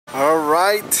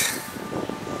Alright,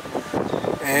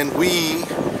 and we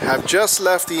have just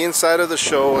left the inside of the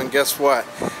show, and guess what?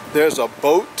 There's a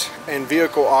boat and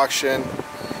vehicle auction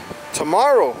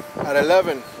tomorrow at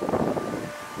 11.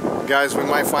 Guys, we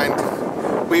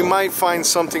might find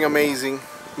something amazing.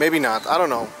 Maybe not, I don't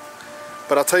know.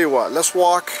 But I'll tell you what, let's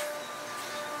walk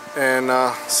and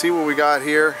see what we got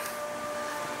here.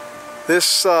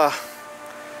 This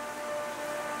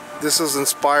is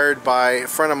inspired by a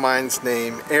friend of mine's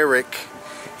named Eric.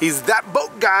 He's that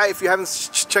boat guy. If you haven't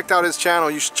checked out his channel,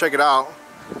 you should check it out.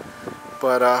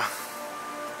 But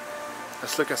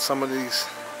let's look at some of these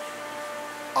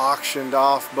auctioned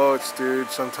off boats, dude.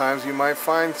 Sometimes you might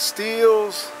find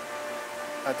steals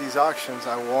at these auctions.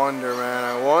 I wonder, man,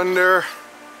 I wonder.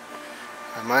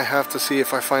 I might have to see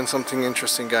if I find something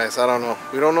interesting, guys. I don't know.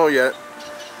 We don't know yet.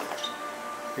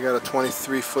 We got a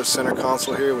 23-foot center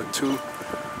console here with two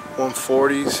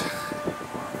 140s.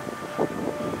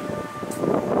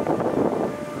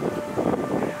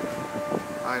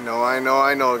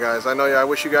 I know, guys. I know. I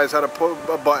wish you guys had a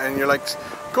button. You're like,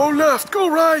 go left, go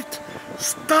right.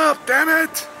 Stop, damn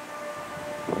it.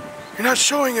 You're not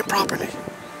showing it properly.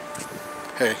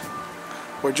 Hey,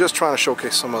 we're just trying to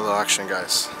showcase some of the action,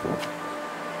 guys.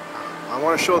 I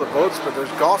want to show the boats, but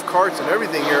there's golf carts and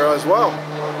everything here as well.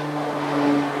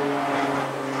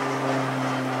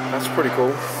 That's pretty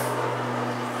cool.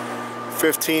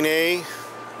 15A.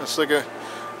 Let's look at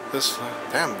this.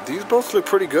 Damn, these boats look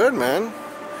pretty good, man.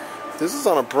 This is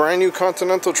on a brand new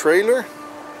Continental trailer.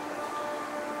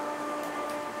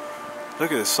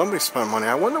 Look at this. Somebody spent money.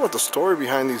 I wonder what the story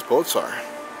behind these boats are.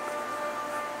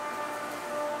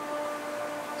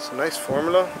 It's a nice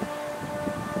formula.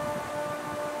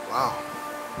 Wow.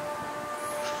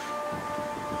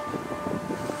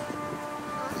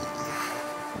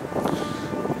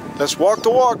 Let's walk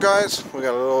the walk, guys. We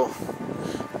got a little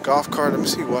golf cart. Let me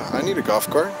see what I need. A golf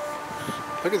cart.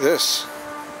 Look at this.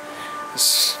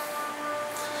 This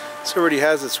already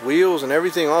has its wheels and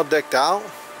everything all decked out.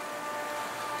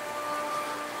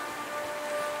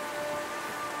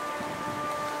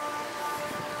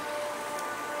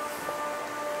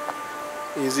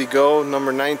 Easy Go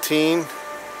number 19.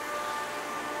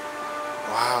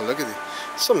 Wow, look at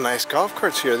these. Some nice golf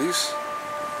carts here. These,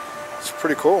 it's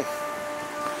pretty cool.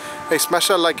 Hey, smash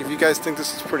that like if you guys think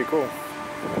this is pretty cool.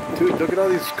 Dude, look at all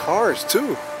these cars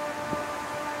too.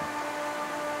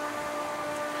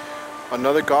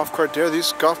 Another golf cart there.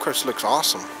 These golf carts looks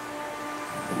awesome.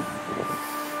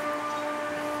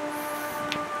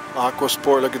 Aqua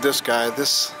Sport, look at this guy.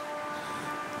 This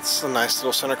is a nice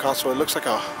little center console. It looks like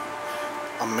a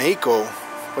Mako.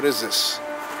 What is this?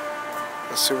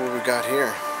 Let's see what we got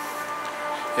here.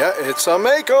 Yeah, it's a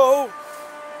Mako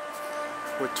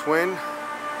with twin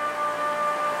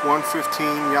 115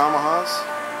 Yamahas,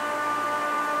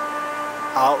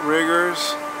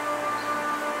 outriggers.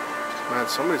 Man,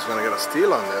 somebody's gonna get a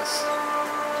steal on this.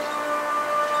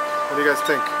 What do you guys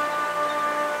think?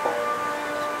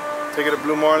 Take it to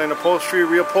Blue Marlin Upholstery,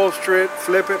 reupholster it,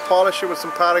 flip it, polish it with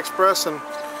some Pad Express, and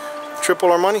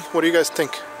triple our money. What do you guys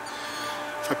think?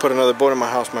 If I put another boat in my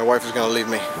house, my wife is gonna leave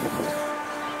me.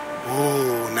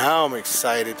 Ooh, now I'm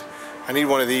excited. I need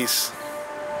one of these.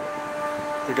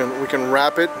 We can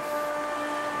wrap it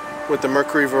with the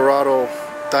Mercury Verado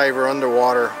diver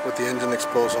underwater with the engine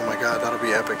exposed. Oh my god, that'll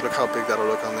be epic. Look how big that'll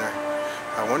look on there.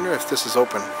 I wonder if this is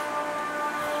open.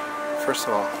 First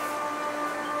of all,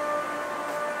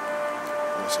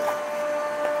 let me see.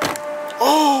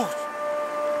 Oh!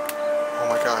 Oh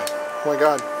my god. Oh my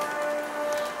god.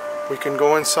 We can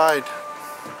go inside.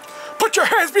 Put your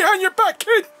hands behind your back,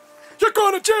 kid! You're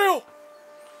going to jail!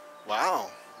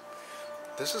 Wow.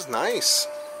 This is nice.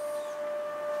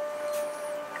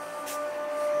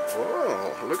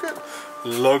 Whoa, look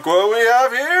what we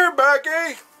have here,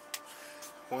 Becky.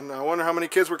 I wonder how many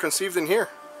kids were conceived in here.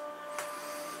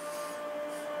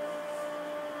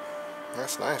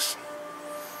 That's nice.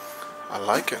 I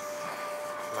like it.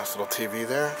 Nice little TV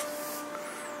there.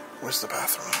 Where's the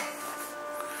bathroom?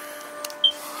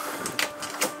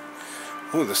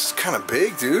 Ooh, this is kind of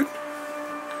big, dude.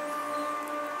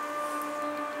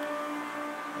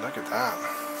 Look at that.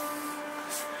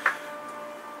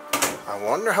 I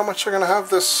wonder how much they're gonna have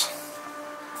this.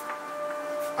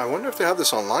 I wonder if they have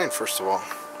this online, first of all.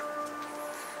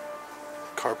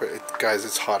 Carpet, guys,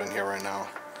 it's hot in here right now.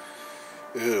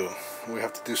 Ew, we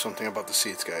have to do something about the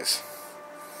seats, guys.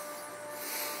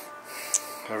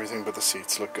 Everything but the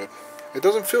seats look good. It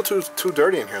doesn't feel too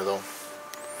dirty in here, though.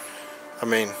 I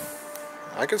mean,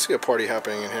 I can see a party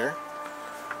happening in here.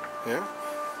 Yeah,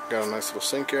 got a nice little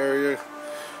sink area,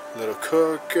 little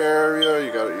cook area.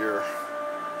 You got your,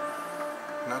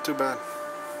 not too bad.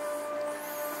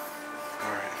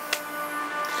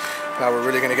 Now we're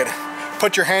really gonna get it.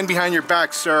 Put your hand behind your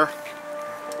back, sir.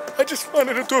 I just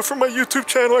wanted to do it for my YouTube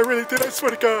channel. I really did. I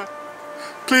swear to God.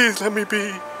 Please let me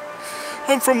be.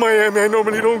 I'm from Miami. I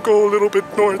normally don't go a little bit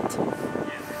north.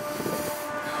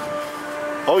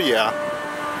 Oh yeah.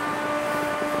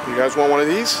 You guys want one of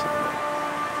these?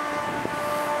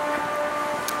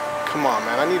 Come on,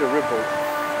 man. I need a rib boat.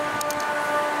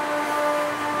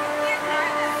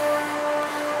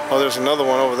 Oh, there's another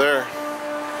one over there.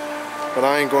 But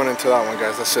I ain't going into that one,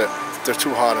 guys. That's it. They're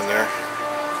too hot in there.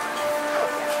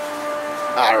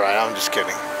 Alright, I'm just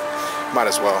kidding. Might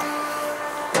as well.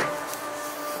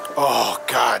 Oh,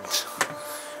 God.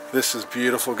 This is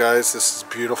beautiful, guys. This is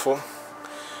beautiful.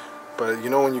 But you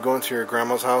know when you go into your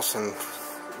grandma's house and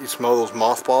you smell those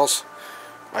mothballs?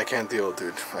 I can't deal with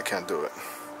it, dude. I can't do it.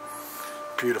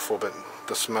 Beautiful, but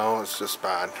the smell is just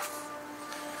bad.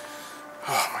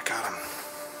 Oh, my God.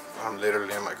 I'm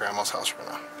literally in my grandma's house right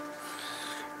now.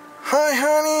 Hi,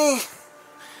 honey.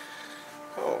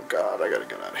 Oh, God. I gotta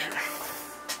get out of here.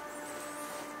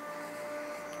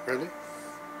 Really?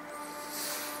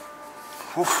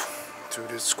 Oof. Dude,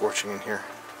 it's scorching in here.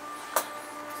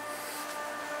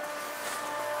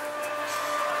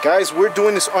 Guys, we're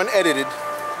doing this unedited.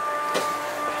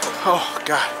 Oh,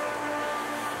 God.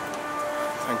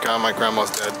 Thank God my grandma's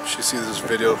dead. She sees this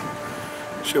video,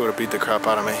 she would have beat the crap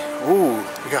out of me. Ooh,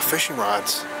 we got fishing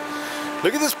rods.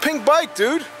 Look at this pink bike,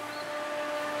 dude.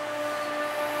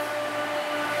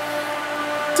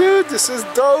 Dude, this is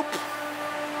dope.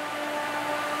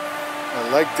 I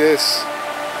like this.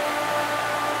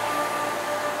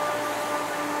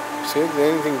 See, is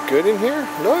there anything good in here?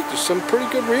 Look, there's some pretty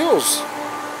good reels.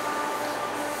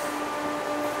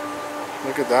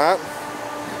 Look at that.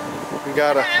 We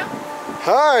got a... Hello.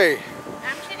 Hi. I'm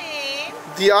Janine.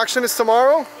 The auction is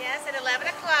tomorrow? Yes, at 11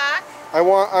 o'clock. I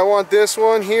want this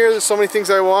one here. There's so many things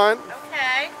I want.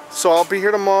 Okay. So I'll be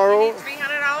here tomorrow. You need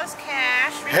 $300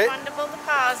 cash, refundable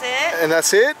deposit. And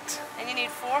that's it? And you need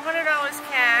 $400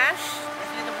 cash. If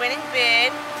you do the winning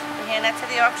bid, you hand that to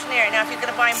the auctioneer. Now, if you're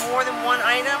going to buy more than one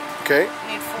item, okay, you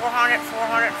need 400,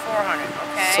 400, 400,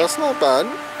 okay? So that's not bad.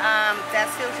 That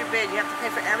seals your bid. You have to pay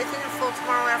for everything in full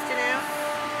tomorrow afternoon.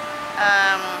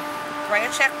 Bring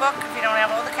a checkbook if you don't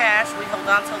have all the cash. We hold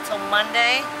on till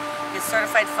Monday. Get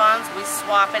certified funds. We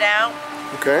swap it out.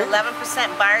 Okay. 11%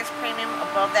 buyer's premium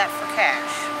above that for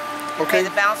cash. Okay. Pay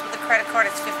the balance with the credit card.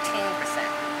 It's 15%.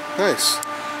 Nice.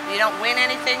 If you don't win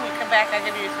anything, you come back, I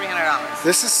give you $300.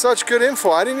 This is such good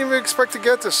info. I didn't even expect to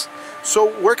get this. So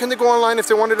where can they go online if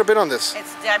they wanted to bid on this?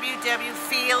 It's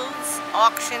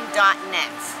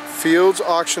www.fieldsauction.net.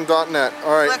 Fieldsauction.net.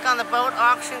 All right. Click on the boat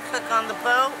auction, click on the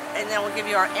boat, and then we'll give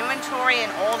you our inventory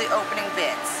and all the opening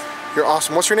bids. You're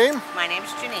awesome. What's your name? My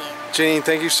name's Janine. Janine,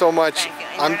 thank you so much. Thank you.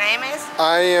 And your name is?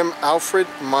 I am Alfred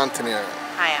Montaner.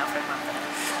 Hi, Alfred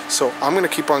Montaner. So I'm going to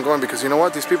keep on going because you know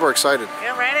what? These people are excited.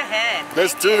 Go right ahead.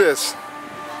 Let's do this.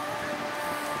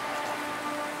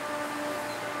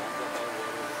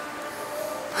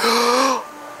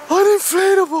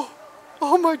 Uninflatable!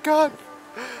 Oh my God.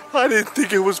 I didn't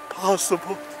think it was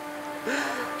possible.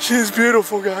 She's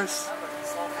beautiful, guys.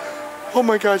 Oh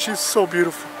my God, she's so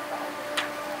beautiful.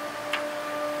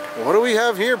 What do we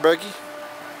have here, Becky?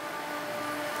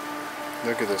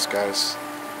 Look at this, guys.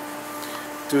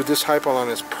 Dude, this Hypalon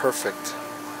is perfect.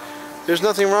 There's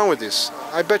nothing wrong with this.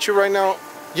 I bet you right now,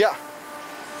 yeah.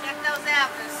 Check those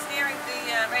out. They're steering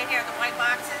right here, the white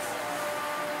boxes.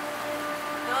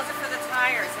 Those are for the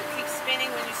tires. It keeps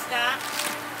spinning when you stop.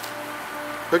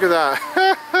 Look at that.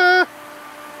 I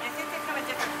think they come in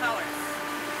different colors.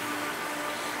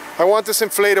 I want this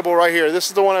inflatable right here. This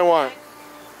is the one I want.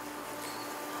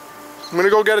 I'm gonna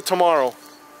go get it tomorrow.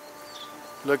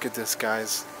 Look at this,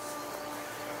 guys.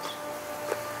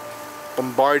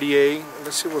 Bombardier.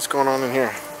 Let's see what's going on in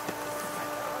here.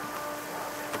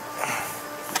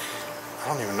 I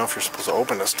don't even know if you're supposed to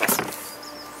open this stuff.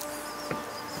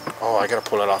 Oh, I gotta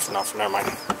pull it off now. Never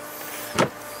mind.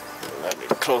 Let me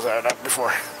close that up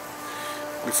before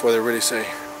they really say,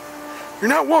 "You're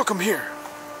not welcome here."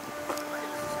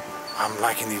 I'm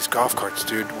liking these golf carts,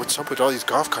 dude. What's up with all these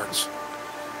golf carts?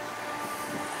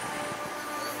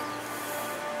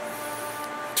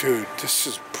 Dude, this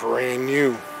is brand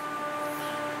new.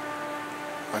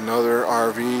 Another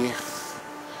RV.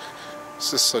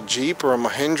 Is this a Jeep or a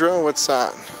Mahindra? What's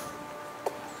that?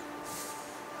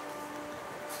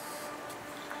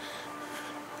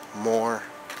 More.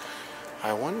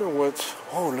 I wonder what...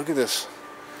 Oh, look at this.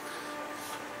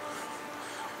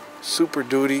 Super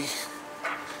Duty.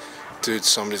 Dude,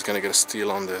 somebody's gonna get a steal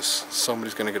on this.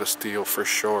 Somebody's gonna get a steal for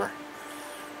sure.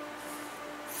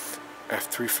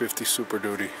 F350 Super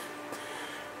Duty.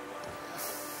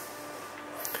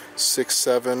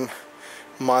 6.7.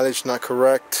 Mileage not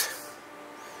correct.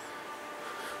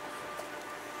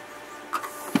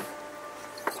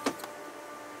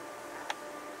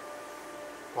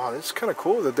 Wow, it's kind of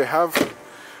cool that they have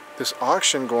this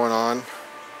auction going on,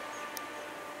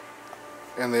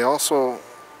 and they also,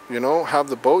 you know, have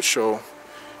the boat show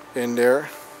in there.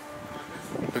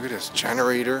 Look at this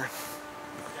generator.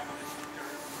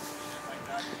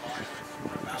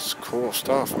 That's cool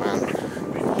stuff, man.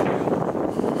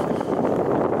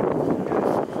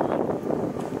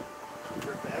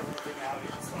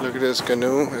 Look at this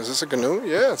canoe. Is this a canoe?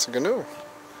 Yeah, it's a canoe.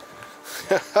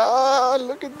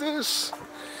 Look at this.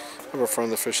 I have a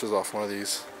friend that fishes off one of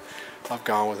these. I've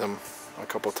gone with him a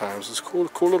couple times. It's cool,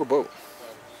 cool little boat.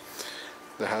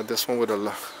 They had this one with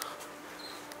a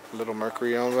little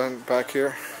Mercury on the back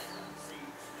here.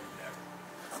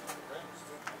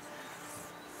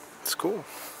 It's cool.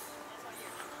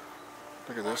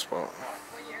 Look at this boat.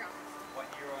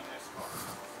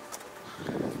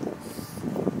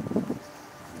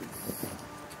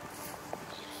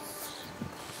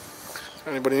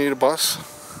 Anybody need a bus?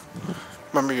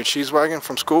 Remember your cheese wagon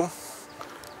from school?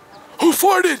 Who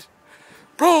farted?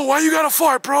 Bro, why you gotta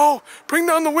fart, bro? Bring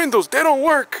down the windows, they don't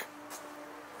work.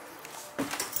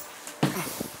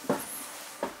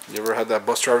 You ever had that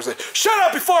bus driver say, "Shut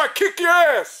up before I kick your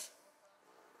ass"?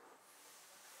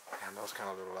 Man, that was kind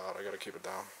of a little loud. I gotta keep it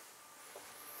down.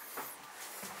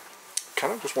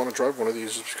 Kind of just want to drive one of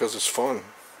these just because it's fun.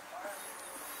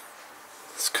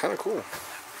 It's kind of cool.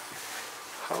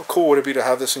 How cool would it be to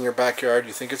have this in your backyard?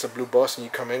 You think it's a blue bus and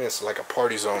you come in, it's like a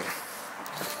party zone.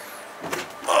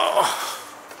 Oh,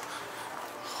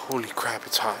 holy crap,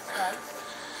 it's hot.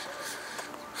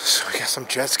 So we got some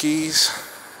jet skis.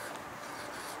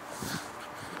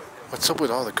 What's up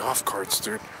with all the golf carts,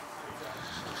 dude?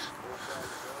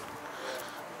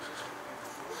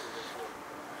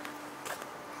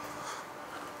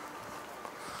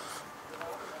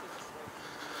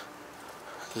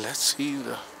 Let's see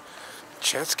the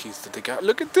jet skis that they got.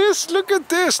 Look at this, look at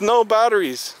this. No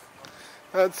batteries.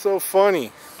 That's so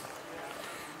funny.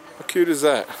 How cute is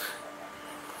that?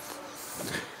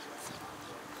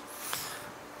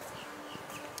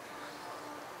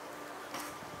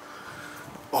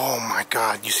 Oh my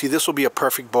god, you see, this will be a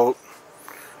perfect boat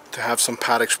to have some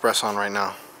Pad Express on right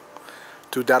now.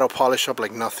 Dude, that'll polish up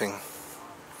like nothing.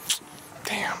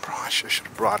 Damn, bro, I should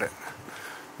have brought it.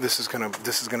 This is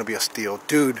gonna be a steal.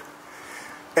 Dude,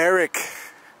 Eric,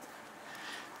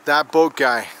 that boat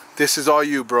guy, this is all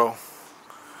you, bro.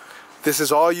 This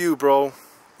is all you, bro.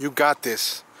 You got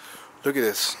this. Look at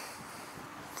this.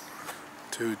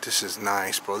 Dude, this is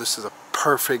nice, bro. This is a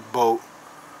perfect boat.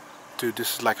 Dude,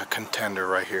 this is like a contender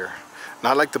right here.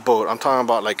 Not like the boat. I'm talking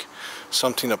about like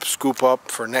something to scoop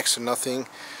up for next to nothing.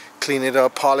 Clean it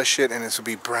up, polish it, and this will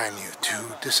be brand new.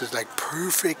 Dude, this is like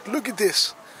perfect. Look at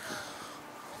this.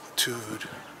 Dude.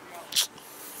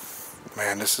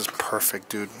 Man, this is perfect,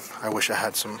 dude. I wish I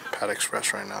had some Pad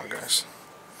Express right now, guys.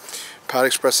 Pad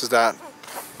Express is that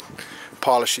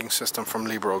polishing system from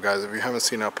Libro, guys. If you haven't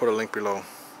seen it, I'll put a link below.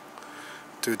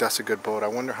 Dude, that's a good boat. I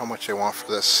wonder how much they want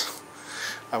for this.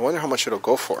 I wonder how much it'll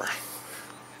go for.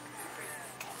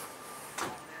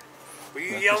 Were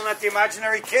you yelling at the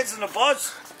imaginary kids in the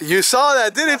bus? You saw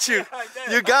that, didn't you? I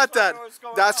did. You got that.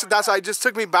 That's I just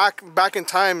took me back in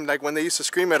time, like when they used to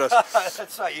scream at us.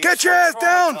 That's right. You Get your ass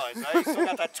down! You still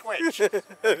got that twitch.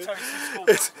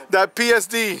 It's that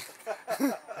PSD.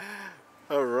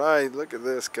 All right, look at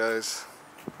this, guys.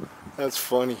 That's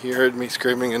funny. You heard me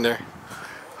screaming in there.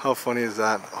 How funny is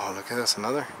that? Oh, look at this,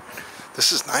 another.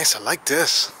 This is nice. I like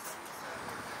this.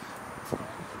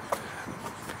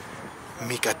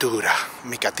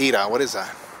 Micatira. What is that?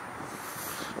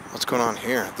 What's going on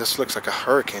here? This looks like a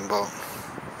hurricane boat.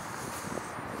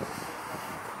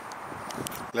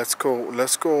 Let's go.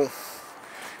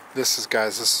 This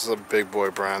is a big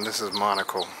boy brand. This is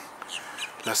Monaco.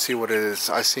 Let's see what it is.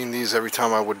 I seen these every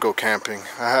time I would go camping.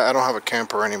 I don't have a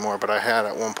camper anymore, but I had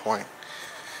at one point.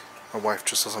 My wife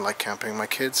just doesn't like camping. My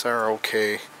kids are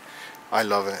okay. I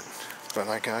love it, but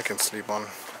I can sleep on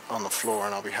the floor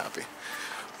and I'll be happy.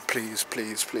 Please,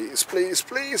 please, please, please,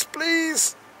 please,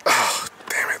 please. Oh,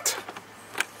 damn it.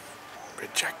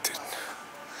 Rejected.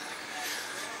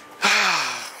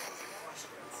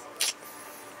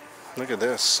 Look at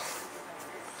this.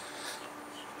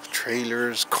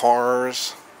 Trailers,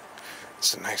 cars.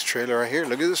 It's a nice trailer right here.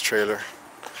 Look at this trailer.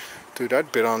 Dude,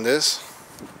 I'd bid on this.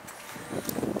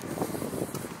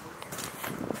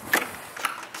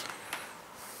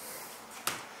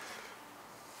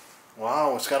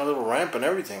 Wow, it's got a little ramp and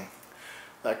everything.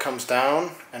 That comes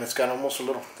down and it's got almost a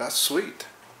little, that's sweet.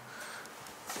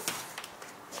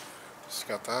 It's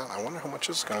got that. I wonder how much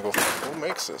this is gonna go for. Who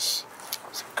makes this?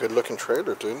 It's a good looking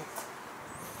trailer, dude.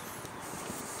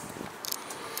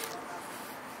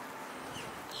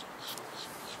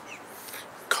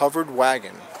 Covered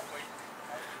wagon.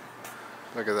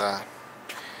 Look at that.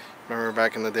 Remember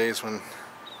back in the days when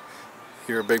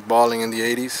you were big balling in the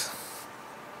 80s?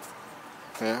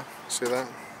 Yeah, see that?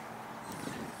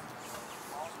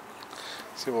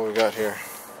 See what we got here.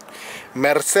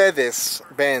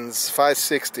 Mercedes-Benz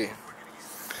 560.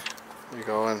 You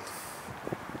go in.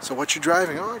 So what you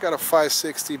driving? Oh, I got a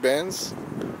 560 Benz.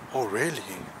 Oh, really?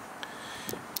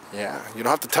 Yeah. You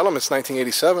don't have to tell them it's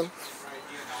 1987.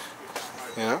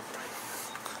 You know?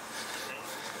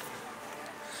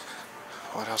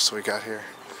 What else do we got here?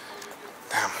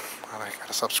 Damn, I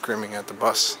gotta stop screaming at the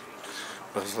bus.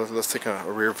 Let's take a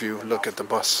rear view look at the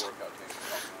bus.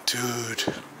 Dude,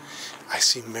 I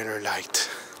see Miller Lite.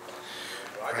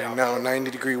 Right now,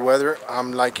 90-degree weather,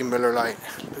 I'm liking Miller Lite.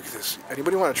 Look at this.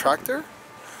 Anybody want a tractor?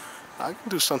 I can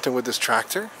do something with this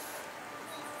tractor.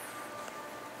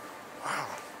 Wow.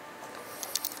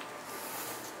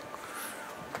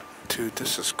 Dude,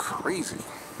 this is crazy.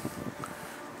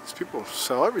 These people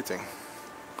sell everything.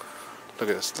 Look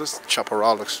at this. This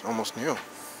chaparral looks almost new.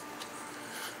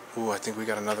 Ooh, I think we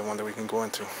got another one that we can go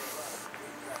into.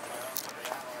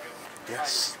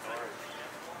 Yes.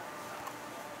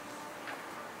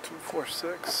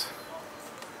 246.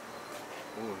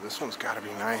 Ooh, this one's got to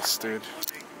be nice, dude.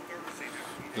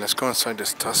 Let's go inside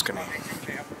this Tuscany.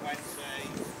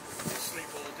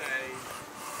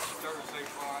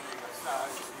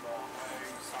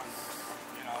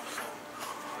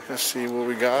 Let's see what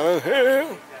we got in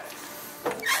here.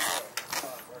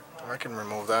 I can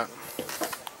remove that.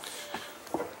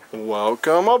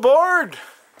 Welcome aboard!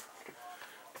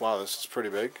 Wow, this is pretty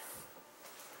big.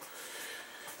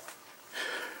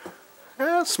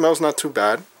 Yeah, it smells not too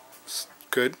bad. It's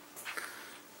good.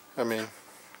 I mean,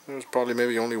 there's probably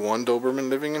maybe only one Doberman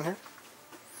living in here.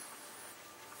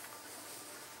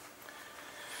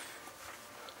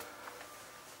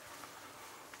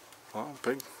 Wow,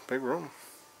 big room.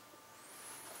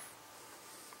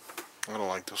 I don't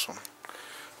like this one.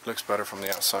 Looks better from the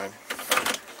outside.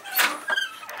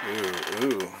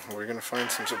 Ooh, we're gonna find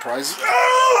some surprises.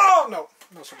 Oh,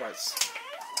 no surprise.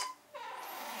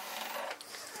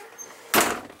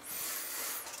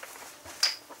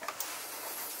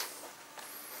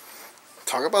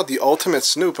 Talk about the ultimate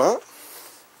snoop, huh?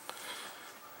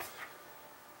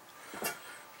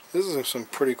 This is some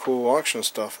pretty cool auction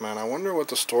stuff, man. I wonder what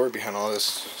the story behind all this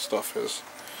stuff is.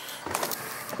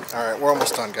 Alright, we're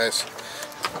almost done, guys.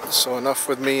 So enough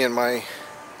with me and my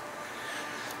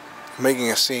making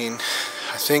a scene.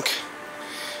 I think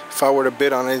if I were to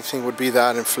bid on anything, would be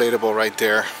that inflatable right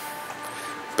there.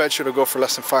 Bet you it'll go for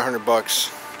less than 500 bucks.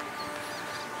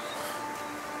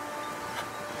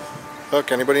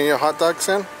 Look, anybody need a hot dog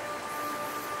stand?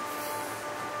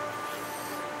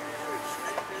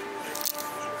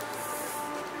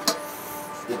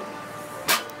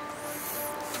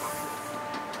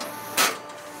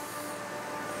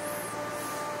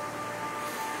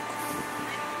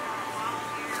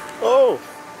 Oh!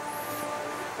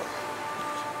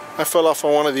 I fell off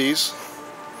on one of these.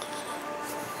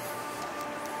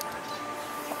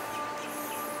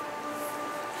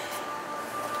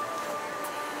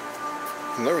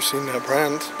 I've never seen that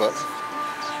brand, but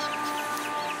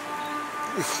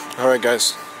alright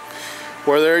guys,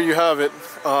 well there you have it.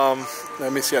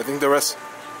 Let me see, I think the rest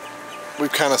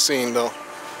we've kind of seen though,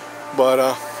 but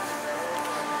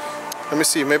let me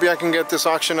see, maybe I can get this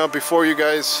auction up before you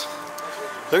guys.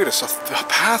 Look at this, a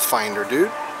Pathfinder,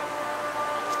 dude.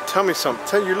 Tell me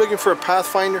something. You're looking for a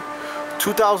Pathfinder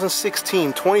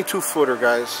 2016 22 footer,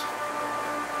 guys.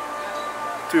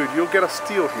 Dude, you'll get a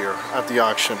steal here at the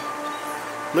auction.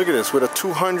 Look at this, with a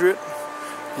 200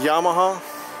 Yamaha.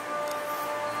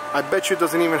 I bet you it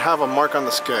doesn't even have a mark on the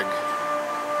skeg.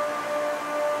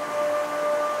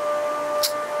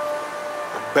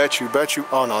 I bet you.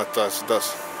 Oh no, it does,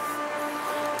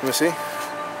 Let me see.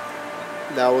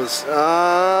 That was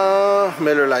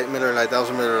Miller Lite. That was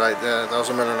a Miller Lite. Yeah, that was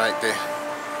a Miller Lite day.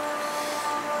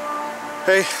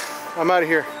 Hey, I'm out of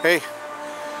here. Hey,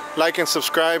 like and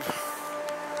subscribe.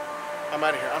 I'm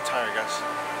out of here. I'm tired, guys.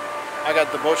 I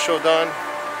got the boat show done.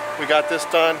 We got this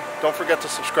done. Don't forget to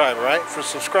subscribe, alright?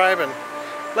 Subscribe and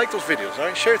like those videos,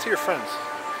 alright? Share it to your friends.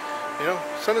 You know,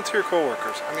 send it to your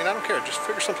coworkers. I mean, I don't care. Just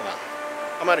figure something out.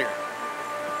 I'm out of here.